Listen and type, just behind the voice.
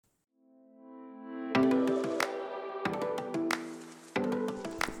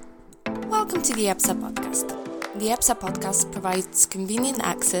Welcome to the IPSA podcast. The IPSA podcast provides convenient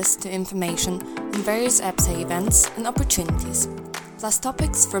access to information on various IPSA events and opportunities, plus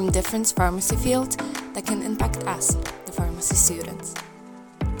topics from different pharmacy fields that can impact us, the pharmacy students.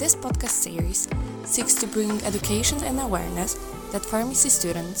 This podcast series seeks to bring education and awareness that pharmacy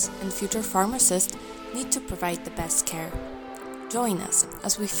students and future pharmacists need to provide the best care. Join us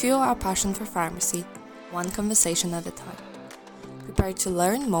as we fuel our passion for pharmacy, one conversation at a time. Prepare to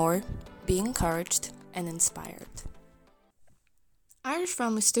learn more, be encouraged and inspired. Irish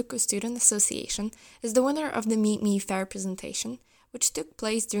Pharmaceutical Student Association is the winner of the Meet Me Fair presentation, which took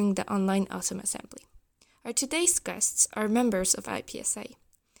place during the online autumn assembly. Our today's guests are members of IPSA,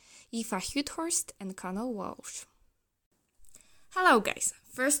 Aoife Huethorst and Conor Walsh. Hello guys,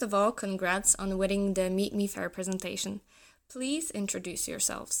 first of all, congrats on winning the Meet Me Fair presentation. Please introduce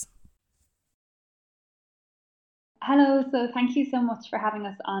yourselves. Hello, so thank you so much for having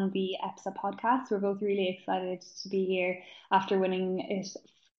us on the IPSA podcast. We're both really excited to be here after winning it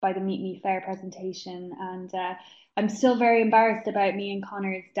by the Meet Me Fair presentation, and I'm still very embarrassed about me and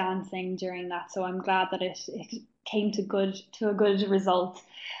Conor's dancing during that, so I'm glad that it came to a good result.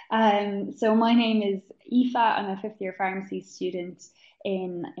 So my name is Aoife. I'm a fifth year pharmacy student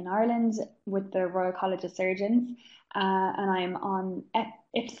in Ireland with the Royal College of Surgeons, and I'm on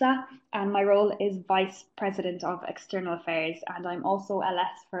IPSA, and my role is Vice President of External Affairs, and I'm also LS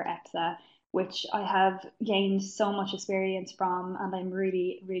for IPSA, which I have gained so much experience from, and I'm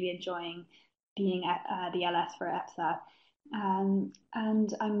really, really enjoying being the LS for IPSA.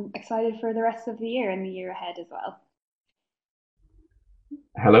 And I'm excited for the rest of the year and the year ahead as well.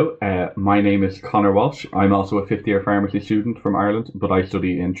 Hello, my name is Conor Walsh. I'm also a fifth year pharmacy student from Ireland, but I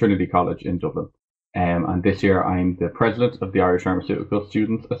study in Trinity College in Dublin. And this year I'm the president of the Irish Pharmaceutical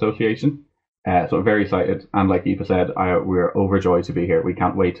Students Association. So I'm very excited. And like Aoife said, we're overjoyed to be here. We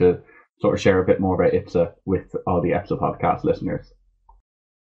can't wait to sort of share a bit more about IPSA with all the IPSA podcast listeners.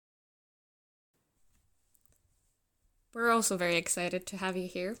 We're also very excited to have you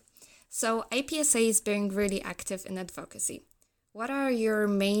here. So IPSA is being really active in advocacy. What are your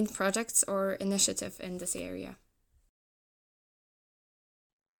main projects or initiatives in this area?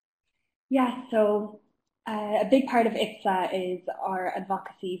 Yeah, so a big part of IPSA is our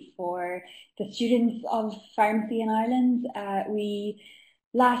advocacy for the students of pharmacy in Ireland. We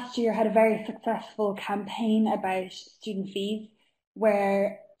last year had a very successful campaign about student fees,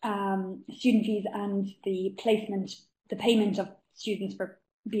 where student fees and the payment of students for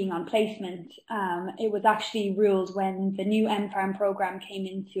being on placement, it was actually ruled when the new MPharm programme came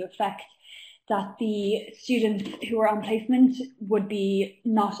into effect that the students who were on placement would be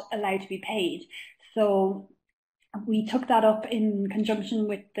not allowed to be paid. So we took that up in conjunction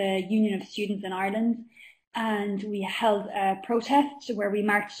with the Union of Students in Ireland, and we held a protest where we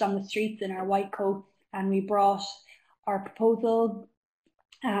marched on the streets in our white coats, and we brought our proposal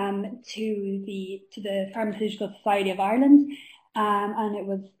to the Pharmaceutical Society of Ireland, and it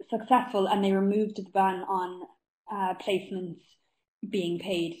was successful, and they removed the ban on placements being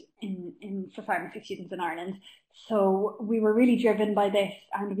paid for pharmacy students in Ireland. So we were really driven by this,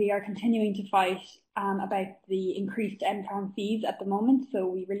 and we are continuing to fight about the increased MPharm fees at the moment. So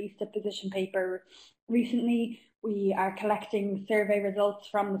we released a position paper recently. We are collecting survey results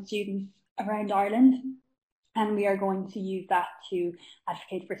from the students around Ireland, and we are going to use that to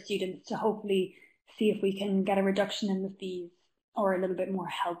advocate for students to hopefully see if we can get a reduction in the fees or a little bit more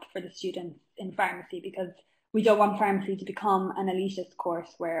help for the students in pharmacy, because we don't want pharmacy to become an elitist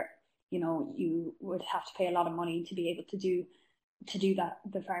course where, you would have to pay a lot of money to be able to do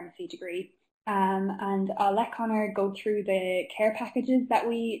the pharmacy degree. And I'll let Conor go through the care packages that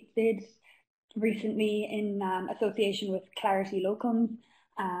we did recently in association with Clarity Locums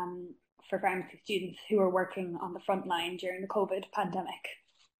for pharmacy students who are working on the front line during the COVID pandemic.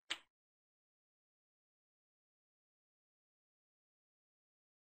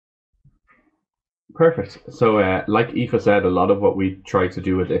 Perfect. So like Aoife said, a lot of what we try to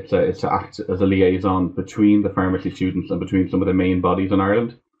do with IPSA is to act as a liaison between the pharmacy students and between some of the main bodies in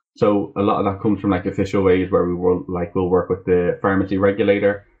Ireland. So a lot of that comes from official ways where we'll work with the pharmacy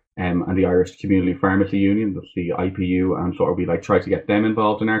regulator and the Irish Community Pharmacy Union, that's the IPU, and we try to get them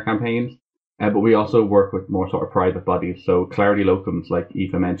involved in our campaigns. But we also work with more private bodies. So Clarity Locums, like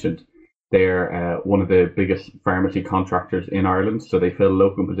Aoife mentioned, they're one of the biggest pharmacy contractors in Ireland, so they fill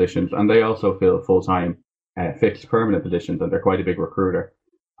locum positions, and they also fill full-time fixed permanent positions, and they're quite a big recruiter.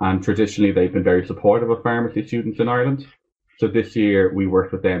 And traditionally, they've been very supportive of pharmacy students in Ireland. So this year, we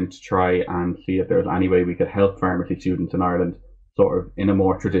worked with them to try and see if there was any way we could help pharmacy students in Ireland, in a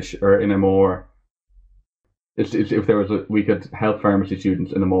more it's if there was we could help pharmacy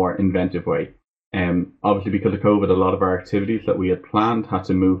students in a more inventive way. Obviously, because of COVID, a lot of our activities that we had planned had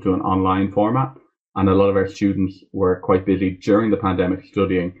to move to an online format, and a lot of our students were quite busy during the pandemic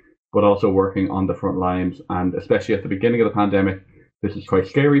studying, but also working on the front lines. And especially at the beginning of the pandemic, this is quite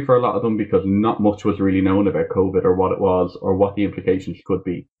scary for a lot of them because not much was really known about COVID or what it was or what the implications could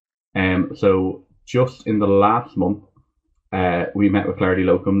be. So just in the last month, we met with Clarity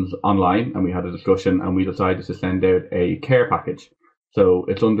Locums online and we had a discussion and we decided to send out a care package. So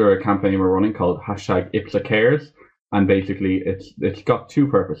it's under a campaign we're running called hashtag IPSA Cares. And basically it's got two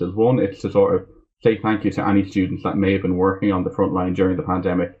purposes. One, it's to sort of say thank you to any students that may have been working on the front line during the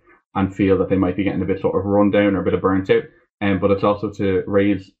pandemic and feel that they might be getting a bit sort of run down or a bit of burnt out. But it's also to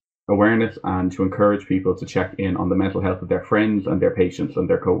raise awareness and to encourage people to check in on the mental health of their friends and their patients and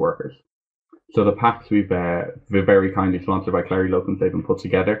their co-workers. So the packs we've very kindly sponsored by Clarity Locums, they've been put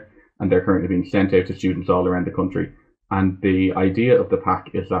together and they're currently being sent out to students all around the country. And the idea of the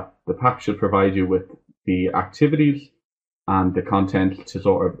pack is that the pack should provide you with the activities and the content to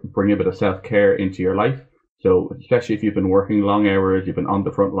sort of bring a bit of self-care into your life. So especially if you've been working long hours, you've been on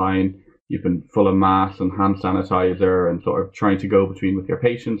the front line, you've been full of masks and hand sanitizer and sort of trying to go between with your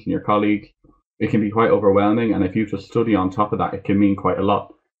patients and your colleagues, it can be quite overwhelming. And if you just study on top of that, it can mean quite a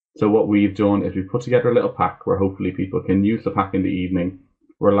lot. So what we've done is we've put together a little pack where hopefully people can use the pack in the evening,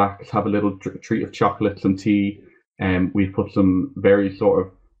 relax, have a little treat of chocolates and tea. And we've put some very sort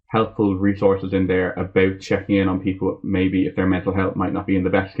of helpful resources in there about checking in on people, maybe if their mental health might not be in the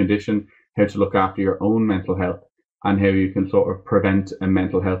best condition, how to look after your own mental health and how you can sort of prevent a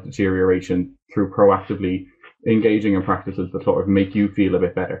mental health deterioration through proactively engaging in practices that sort of make you feel a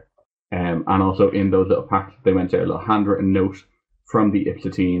bit better. And also in those little packs, they went out a little handwritten note from the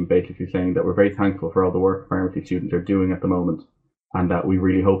IPSA team, basically saying that we're very thankful for all the work pharmacy students are doing at the moment and that we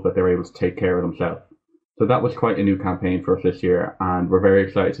really hope that they're able to take care of themselves. So that was quite a new campaign for us this year, and we're very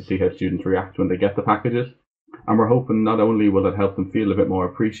excited to see how students react when they get the packages. And we're hoping not only will it help them feel a bit more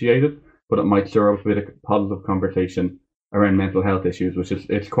appreciated, but it might stir up a bit of positive conversation around mental health issues, which is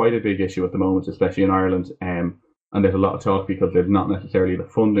it's quite a big issue at the moment, especially in Ireland. And there's a lot of talk because there's not necessarily the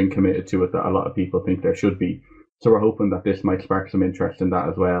funding committed to it that a lot of people think there should be. So we're hoping that this might spark some interest in that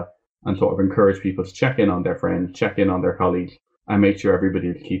as well, and sort of encourage people to check in on their friends, check in on their colleagues, and make sure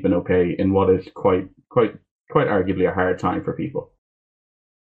everybody's keeping okay in what is quite arguably a hard time for people.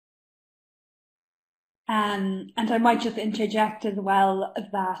 And I might just interject as well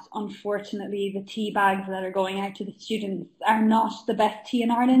that unfortunately the tea bags that are going out to the students are not the best tea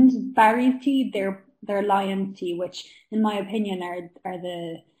in Ireland. Barry's tea, they're Lion's tea, which in my opinion are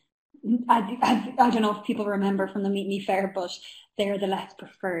the I don't know if people remember from the Meet Me Fair, but they're the less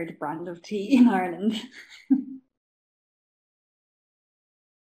preferred brand of tea in Ireland.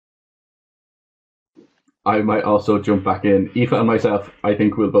 I might also jump back in. Aoife and myself, I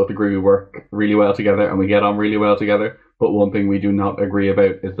think we'll both agree we work really well together and we get on really well together. But one thing we do not agree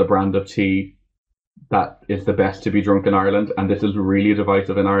about is the brand of tea that is the best to be drunk in Ireland. And this is really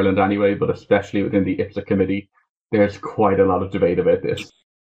divisive in Ireland anyway, but especially within the IPSA committee, there's quite a lot of debate about this.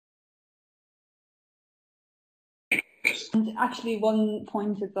 And actually, one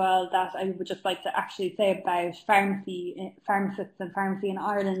point as well that I would just like to actually say about pharmacists and pharmacy in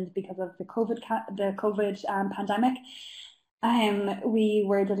Ireland because of the COVID pandemic. We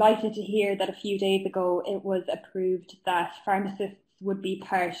were delighted to hear that a few days ago it was approved that pharmacists would be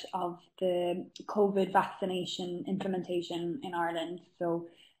part of the COVID vaccination implementation in Ireland. So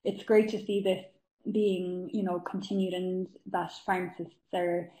it's great to see this being, continued and that pharmacists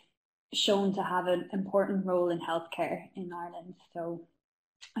are shown to have an important role in healthcare in Ireland. So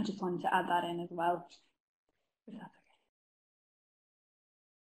I just wanted to add that in as well. If that's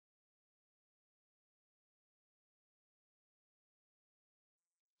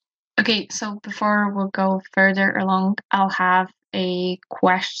okay. Okay, so before we go further along, I'll have a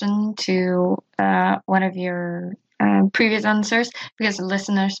question to one of your previous answers because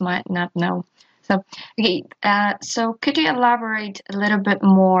listeners might not know. So, okay, so could you elaborate a little bit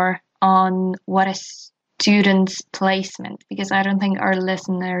more on what is students' placement? Because I don't think our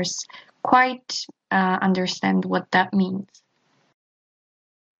listeners quite understand what that means.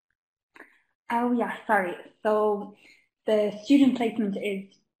 Oh yeah, sorry. So the student placement is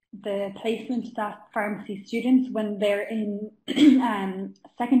the placement that pharmacy students, when they're in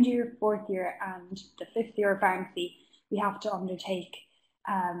second year, fourth year, and the fifth year of pharmacy, we have to undertake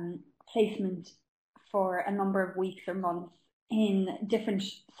placement for a number of weeks or months in different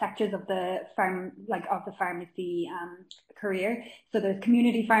sectors of the pharmacy career. So there's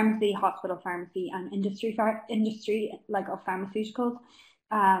community pharmacy, hospital pharmacy, and industry like of pharmaceuticals,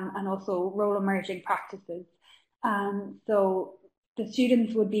 and also role emerging practices. So the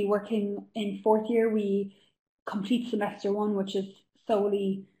students would be working in fourth year. We complete semester one, which is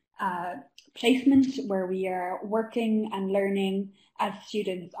solely placement, where we are working and learning as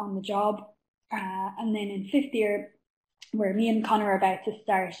students on the job. And then in fifth year, where me and Conor are about to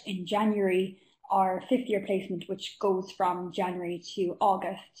start in January, our fifth year placement, which goes from January to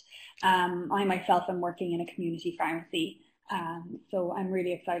August. I myself am working in a community pharmacy, so I'm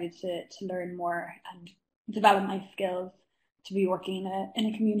really excited to learn more and develop my skills to be working in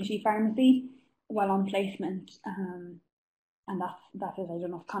a community pharmacy while on placement. And that's it. I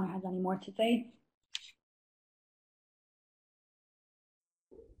don't know if Conor has any more to say.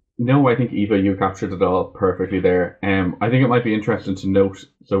 No, I think Eva, you captured it all perfectly there. I think it might be interesting to note.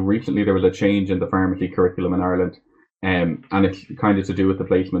 So recently there was a change in the pharmacy curriculum in Ireland, and it's kind of to do with the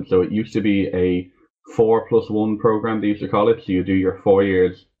placement. So it used to be a 4+1 program, they used to call it. So you do your 4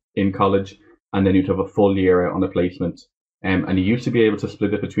 years in college, and then you'd have a full year out on a placement. And you used to be able to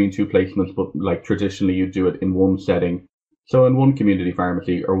split it between two placements, but like traditionally you'd do it in one setting. So in one community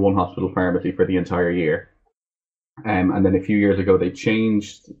pharmacy or one hospital pharmacy for the entire year. And then a few years ago, they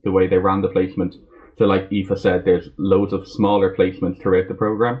changed the way they ran the placement. So, like Aoife said, there's loads of smaller placements throughout the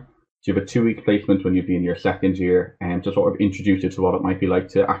program. So you have a 2 week placement when you'd be in your second year, and to sort of introduce you to what it might be like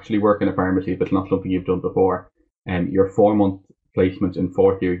to actually work in a pharmacy if it's not something you've done before. And your 4 month placement in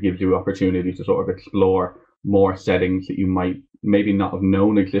fourth year gives you opportunity to sort of explore more settings that you might maybe not have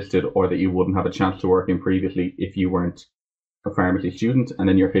known existed, or that you wouldn't have a chance to work in previously if you weren't a pharmacy student. And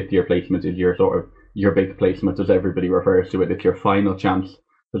then your fifth year placement is your sort of your big placement, as everybody refers to it. It's your final chance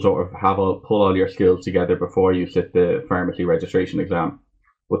to sort of pull all your skills together before you sit the pharmacy registration exam.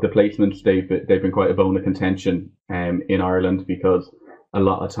 But the placements, they've been quite a bone of contention in Ireland, because a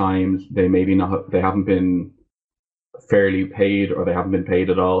lot of times they haven't been fairly paid, or they haven't been paid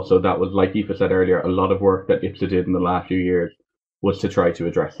at all. So that was, like Aoife said earlier, a lot of work that IPSA did in the last few years was to try to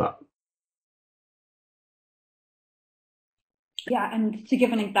address that. Yeah, and to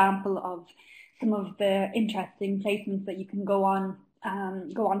give an example of some of the interesting placements that you can go on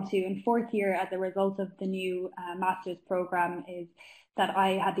to in fourth year as a result of the new master's program, is that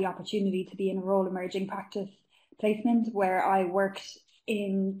I had the opportunity to be in a role emerging practice placement, where I worked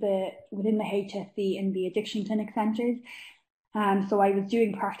within the HSC in the addiction clinic centres. So I was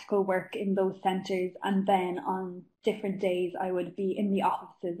doing practical work in those centres, and then on different days I would be in the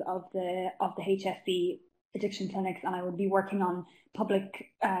offices of the HSC addiction clinics, and I would be working on public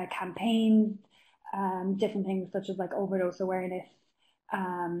campaigns, different things such as like overdose awareness,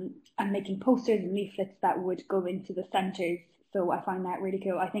 and making posters and leaflets that would go into the centres. So I find that really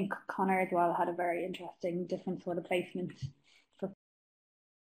cool. I think Conor as well had a very interesting, different sort of placement.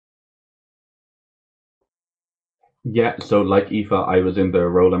 Yeah, so like Aoife, I was in the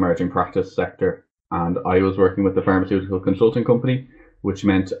role emerging practice sector, and I was working with the pharmaceutical consulting company, which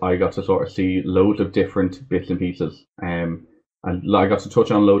meant I got to sort of see loads of different bits and pieces. And I got to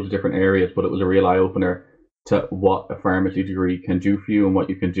touch on loads of different areas, but it was a real eye opener to what a pharmacy degree can do for you and what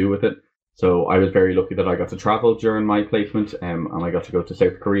you can do with it. So I was very lucky that I got to travel during my placement, and I got to go to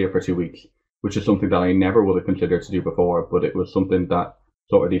South Korea for 2 weeks, which is something that I never would have considered to do before. But it was something that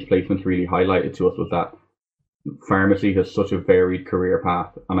sort of these placements really highlighted to us, was that pharmacy has such a varied career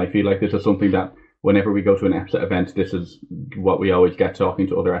path. And I feel like this is something that whenever we go to an EPSA event, this is what we always get talking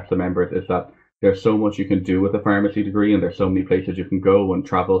to other EPSA members, is that there's so much you can do with a pharmacy degree, and there's so many places you can go and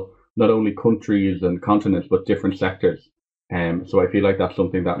travel, not only countries and continents, but different sectors. So I feel like that's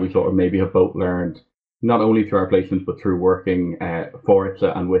something that we sort of maybe have both learned, not only through our placements, but through working for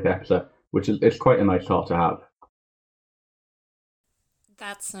EPSA and with EPSA, which is it's quite a nice thought to have.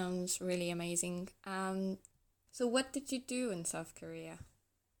 That sounds really amazing. So what did you do in South Korea?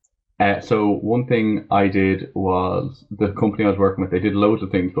 So one thing I did was, the company I was working with, they did loads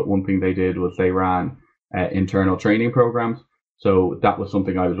of things, but one thing they did was they ran internal training programs. So that was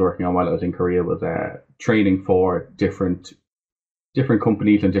something I was working on while I was in Korea, was training for different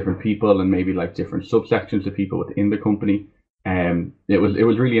companies and different people, and maybe like different subsections of people within the company. It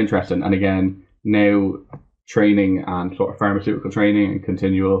was really interesting. And again, now training and sort of pharmaceutical training and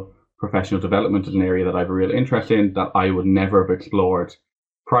continual professional development is an area that I have a real interest in, that I would never have explored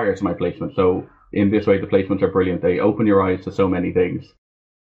prior to my placement. So in this way, the placements are brilliant. They open your eyes to so many things.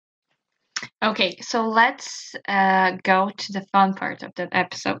 Okay, so let's go to the fun part of the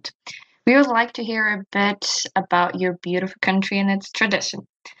episode. We would like to hear a bit about your beautiful country and its tradition.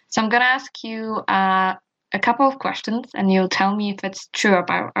 So I'm going to ask you a couple of questions, and you'll tell me if it's true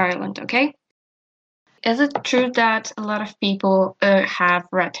about Ireland, okay? Is it true that a lot of people have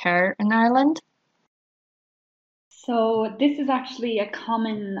red hair in Ireland? So this is actually a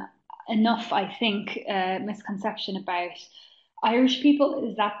common enough, I think, misconception about Irish people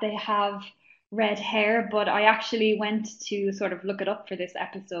is that they have red hair, but I actually went to sort of look it up for this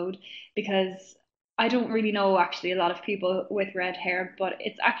episode because I don't really know actually a lot of people with red hair, but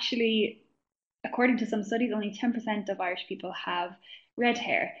it's actually, according to some studies, only 10% of Irish people have red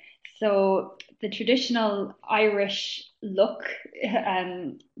hair. So the traditional Irish look,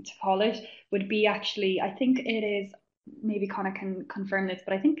 to call it, would be actually, I think it is, maybe Connor can confirm this,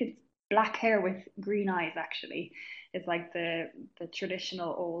 but I think it's black hair with green eyes actually is like the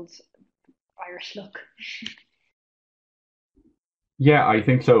traditional old Irish look. Yeah, I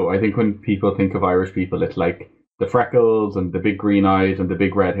think so. I think when people think of Irish people, it's like the freckles and the big green eyes and the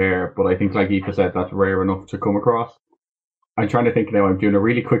big red hair. But I think, like Aoife said, that's rare enough to come across. I'm trying to think now. I'm doing a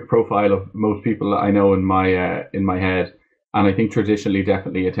really quick profile of most people that I know in my head, and I think traditionally,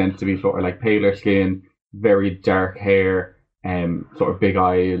 definitely, it tends to be sort of like paler skin, very dark hair, sort of big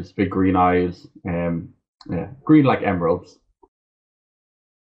eyes, big green eyes, yeah, green like emeralds.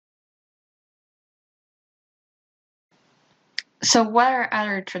 So, what are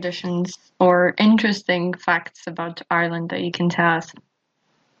other traditions or interesting facts about Ireland that you can tell us?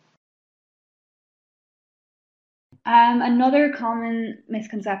 Another common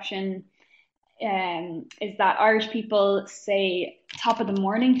misconception is that Irish people say top of the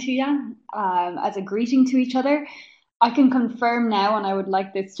morning to you as a greeting to each other. I can confirm now, and I would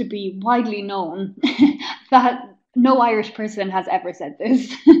like this to be widely known, that no Irish person has ever said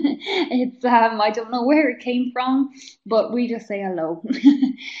this. It's I don't know where it came from, but we just say hello.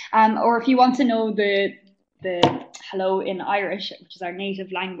 Or if you want to know the hello in Irish, which is our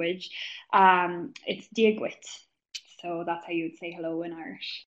native language, it's diagwit. So that's how you would say hello in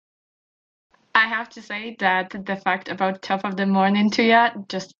Irish. I have to say that the fact about top of the morning to ya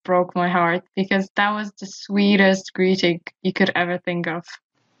just broke my heart because that was the sweetest greeting you could ever think of.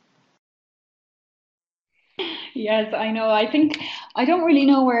 Yes, I know. I think I don't really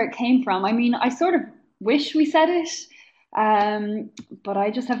know where it came from. I mean, I sort of wish we said it, um, but I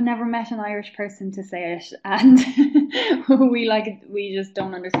just have never met an Irish person to say it, and we just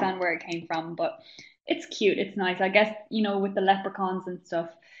don't understand where it came from. But it's cute. It's nice. I guess, with the leprechauns and stuff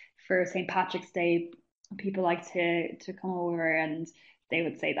for St. Patrick's Day, people like to come over and they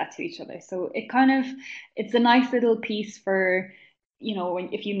would say that to each other. So it's a nice little piece for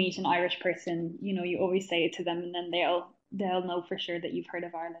if you meet an Irish person, you always say it to them, and then they'll know for sure that you've heard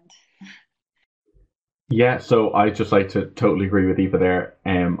of Ireland. Yeah, so I just like to totally agree with Eva there.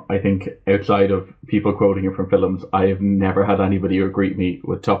 I think outside of people quoting it from films, I have never had anybody who greet me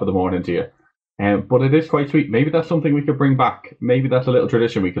with top of the morning to you. But it is quite sweet. Maybe that's something we could bring back. Maybe that's a little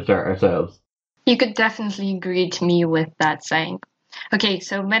tradition we could start ourselves. You could definitely greet me with that saying. Okay,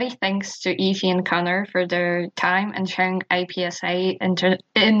 so many thanks to Aoife and Conor for their time and sharing IPSA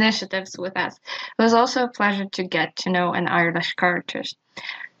initiatives with us. It was also a pleasure to get to know an Irish characters.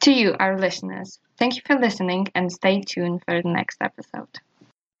 To you, our listeners, thank you for listening and stay tuned for the next episode.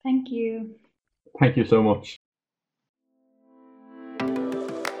 Thank you. Thank you so much.